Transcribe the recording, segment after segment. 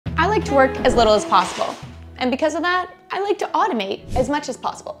like to work as little as possible. And because of that, I like to automate as much as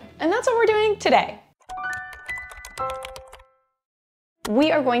possible. And that's what we're doing today.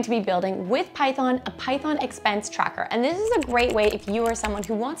 We are going to be building with Python a Python expense tracker. And this is a great way if you are someone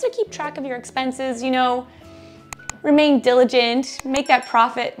who wants to keep track of your expenses, you know, remain diligent, make that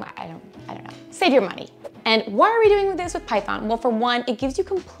profit. I don't know, save your money. And why are we doing this with Python? Well, for one, it gives you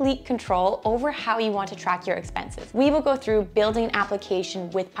complete control over how you want to track your expenses. We will go through building an application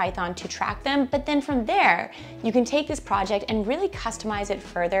with Python to track them, but then from there, you can take this project and really customize it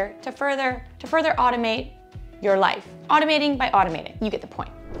further to further automate your life. Automating by automating, you get the point.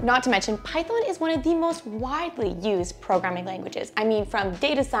 Not to mention, Python is one of the most widely used programming languages. I mean, from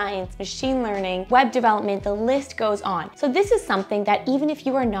data science, machine learning, web development, the list goes on. So this is something that even if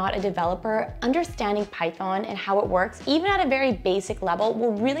you are not a developer, understanding Python and how it works, even at a very basic level,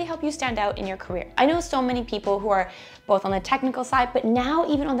 will really help you stand out in your career. I know so many people who are both on the technical side, but now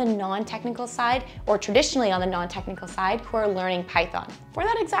even on the non-technical side, or traditionally on the non-technical side, who are learning Python for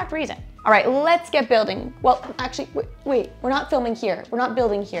that exact reason. All right, let's get building. Well, actually, wait, we're not filming here. We're not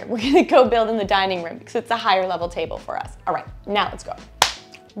building here. We're gonna go build in the dining room because it's a higher level table for us. All right, now let's go.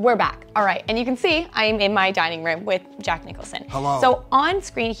 We're back. All right, and you can see I'm in my dining room with Jack Nicholson. Hello. So on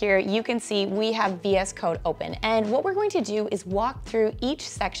screen here, you can see we have VS Code open. And what we're going to do is walk through each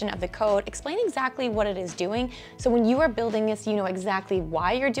section of the code, explain exactly what it is doing. So when you are building this, you know exactly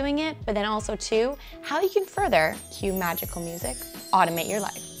why you're doing it, but then also too, how you can further, cue magical music, automate your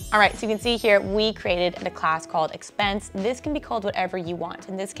life. All right, so you can see here, we created the class called expense. This can be called whatever you want.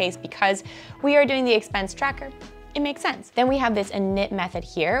 In this case, because we are doing the expense tracker, it makes sense. Then we have this init method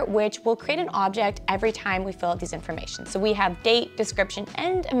here, which will create an object every time we fill out these information. So we have date, description,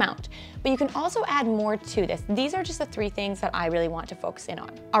 and amount. But you can also add more to this. These are just the 3 things that I really want to focus in on.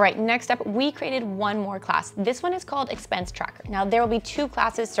 All right, next up, we created one more class. This one is called expense tracker. Now there will be 2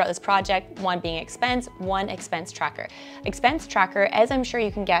 classes throughout this project, one being expense, one expense tracker. Expense tracker, as I'm sure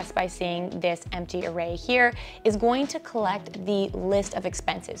you can guess by seeing this empty array here, is going to collect the list of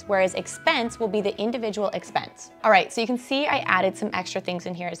expenses, whereas expense will be the individual expense. All right, so you can see I added some extra things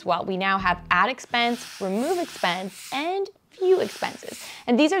in here as well. We now have add expense, remove expense, and view expenses.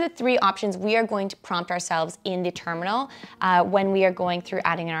 And these are the 3 options we are going to prompt ourselves in the terminal when we are going through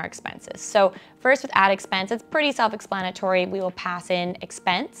adding in our expenses. So first with add expense, it's pretty self-explanatory. We will pass in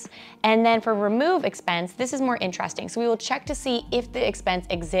expense. And then for remove expense, this is more interesting. So we will check to see if the expense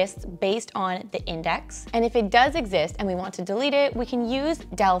exists based on the index. And if it does exist and we want to delete it, we can use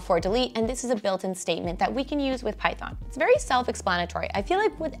del for delete. And this is a built-in statement that we can use with Python. It's very self-explanatory. I feel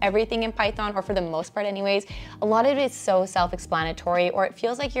like with everything in Python, or for the most part anyways, a lot of it is so self-explanatory, or it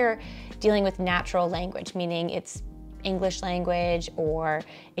feels like you're dealing with natural language, meaning it's English language, or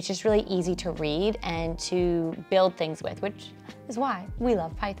it's just really easy to read and to build things with, which is why we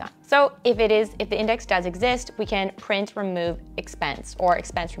love Python. So if the index does exist, we can print remove expense, or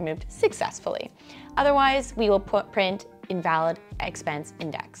expense removed successfully. Otherwise, we will print invalid expense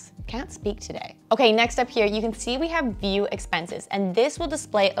index. Can't speak today. Okay, next up here, you can see we have view expenses, and this will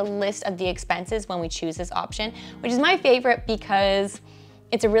display a list of the expenses when we choose this option, which is my favorite because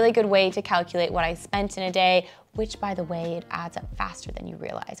it's a really good way to calculate what I spent in a day, which by the way, it adds up faster than you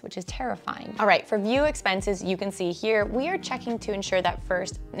realize, which is terrifying. All right, for view expenses, you can see here, we are checking to ensure that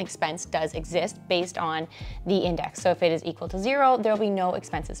first an expense does exist based on the index. So if it is equal to 0, there'll be no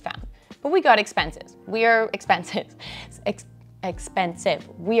expenses found. But we got expenses. We are expensive.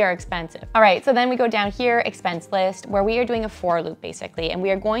 We are expensive. All right, so then we go down here, expense list, where we are doing a for loop basically, and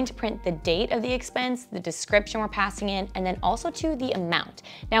we are going to print the date of the expense, the description we're passing in, and then also to the amount.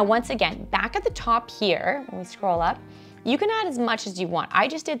 Now, once again, back at the top here, when we scroll up, you can add as much as you want. I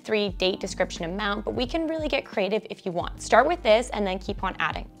just did 3, date, description, amount, but we can really get creative if you want. Start with this and then keep on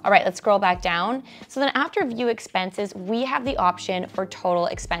adding. All right, let's scroll back down. So then after view expenses, we have the option for total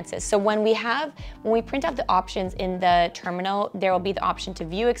expenses. So when we print out the options in the terminal, there will be the option to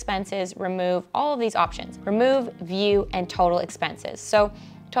view expenses, remove, all of these options. Remove, view, and total expenses. So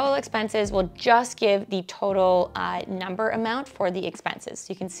total expenses will just give the total number amount for the expenses. So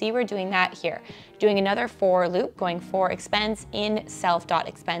you can see we're doing that here. Doing another for loop, going for expense in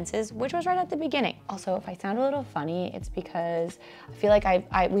self.expenses, which was right at the beginning. Also, if I sound a little funny, it's because I feel like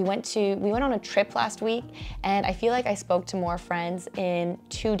we went on a trip last week, and I feel like I spoke to more friends in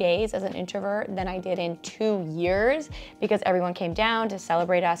 2 days as an introvert than I did in 2 years, because everyone came down to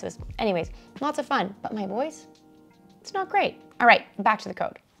celebrate us. It was, anyways, lots of fun, but my voice, it's not great. All right, back to the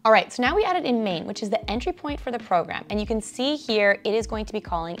code. All right, so now we added in main, which is the entry point for the program. And you can see here, it is going to be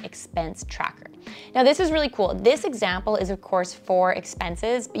calling expense tracker. Now this is really cool. This example is of course for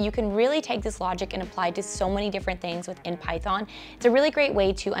expenses, but you can really take this logic and apply it to so many different things within Python. It's a really great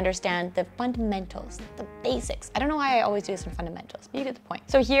way to understand the fundamentals, the basics. I don't know why I always do this in fundamentals, but you get the point.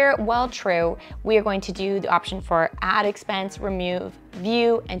 So here, while true, we are going to do the option for add expense, remove,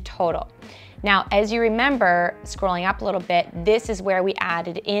 view, and total. Now, as you remember, scrolling up a little bit, this is where we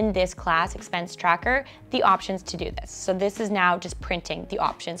added in this class expense tracker, the options to do this. So this is now just printing the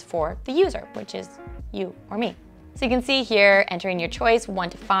options for the user, which is you or me. So you can see here, entering your choice, 1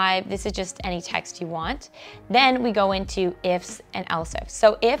 to 5. This is just any text you want. Then we go into ifs and else ifs.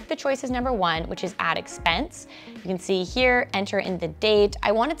 So if the choice is number 1, which is add expense, you can see here, enter in the date.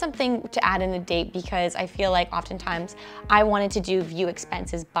 I wanted something to add in the date because I feel like oftentimes I wanted to do view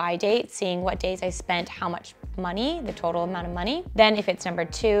expenses by date, seeing what days I spent, how much money, the total amount of money. Then if it's number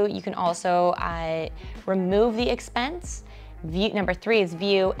 2, you can also remove the expense. Number 3 is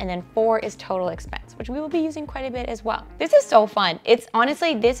view, and then 4 is total expense, which we will be using quite a bit as well. This is so fun. It's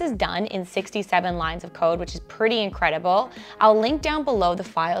honestly, this is done in 67 lines of code, which is pretty incredible. I'll link down below the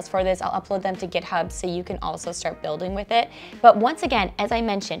files for this. I'll upload them to GitHub so you can also start building with it. But once again, as I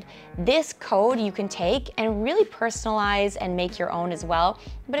mentioned, this code you can take and really personalize and make your own as well.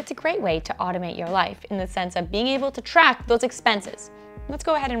 But it's a great way to automate your life in the sense of being able to track those expenses. Let's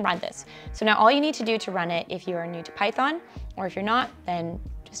go ahead and run this. So now all you need to do to run it, if you are new to Python, or if you're not, then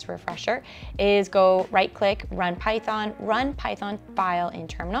just a refresher, is go right click, run Python file in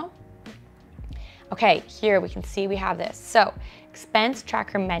terminal. Okay, here we can see we have this. So expense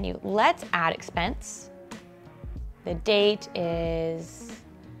tracker menu, let's add expense. The date is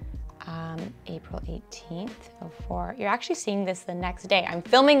April 18th, 04. You're actually seeing this the next day. I'm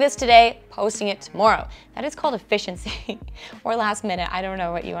filming this today, posting it tomorrow. That is called efficiency or last minute. I don't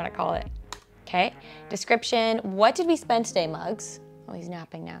know what you want to call it. Okay, description. What did we spend today, Mugs? Oh, he's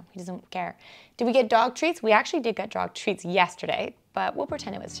napping now. He doesn't care. Did we get dog treats? We actually did get dog treats yesterday, but we'll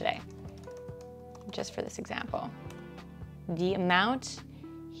pretend it was today, just for this example. The amount,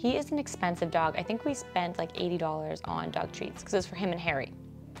 he is an expensive dog. I think we spent like $80 on dog treats because it was for him and Harry.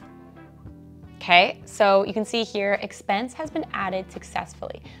 Okay, so you can see here, expense has been added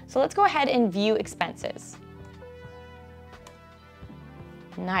successfully. So let's go ahead and view expenses.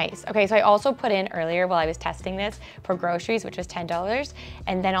 Nice. Okay, so I also put in earlier while I was testing this for groceries, which was $10,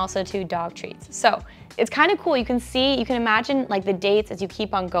 and then also to dog treats. So it's kind of cool. You can see, you can imagine like the dates as you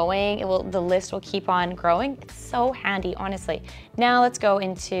keep on going, the list will keep on growing. It's so handy, honestly. Now let's go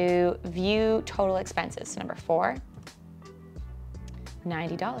into view total expenses. So number 4,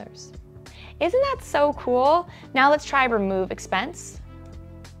 $90. Isn't that so cool? Now let's try remove expense.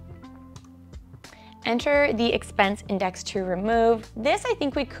 Enter the expense index to remove. This I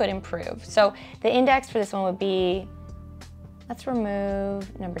think we could improve. So the index for this one would be, let's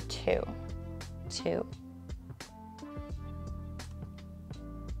remove number 2.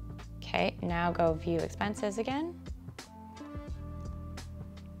 Okay, now go view expenses again.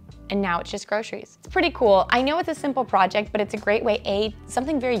 And now it's just groceries. It's pretty cool. I know it's a simple project, but it's a great way, A,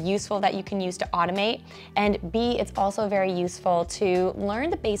 something very useful that you can use to automate, and B, it's also very useful to learn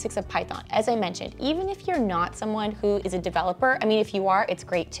the basics of Python. As I mentioned, even if you're not someone who is a developer, I mean, if you are, it's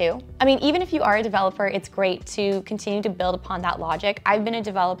great too. I mean, even if you are a developer, it's great to continue to build upon that logic. I've been a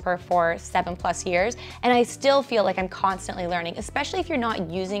developer for 7+ years, and I still feel like I'm constantly learning, especially if you're not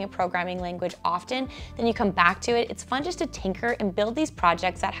using a programming language often, then you come back to it. It's fun just to tinker and build these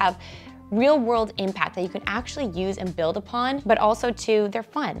projects that have real world impact that you can actually use and build upon, but also too, they're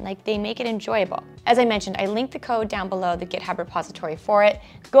fun, like they make it enjoyable. As I mentioned, I linked the code down below, the GitHub repository for it.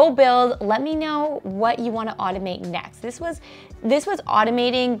 Go build, let me know what you want to automate next. This was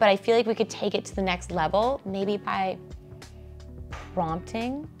automating, but I feel like we could take it to the next level, maybe by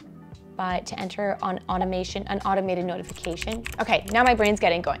prompting, to enter on automation, an automated notification. Okay, now my brain's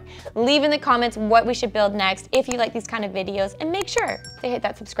getting going. Leave in the comments what we should build next if you like these kind of videos, and make sure to hit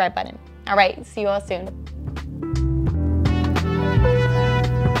that subscribe button. All right, see you all soon.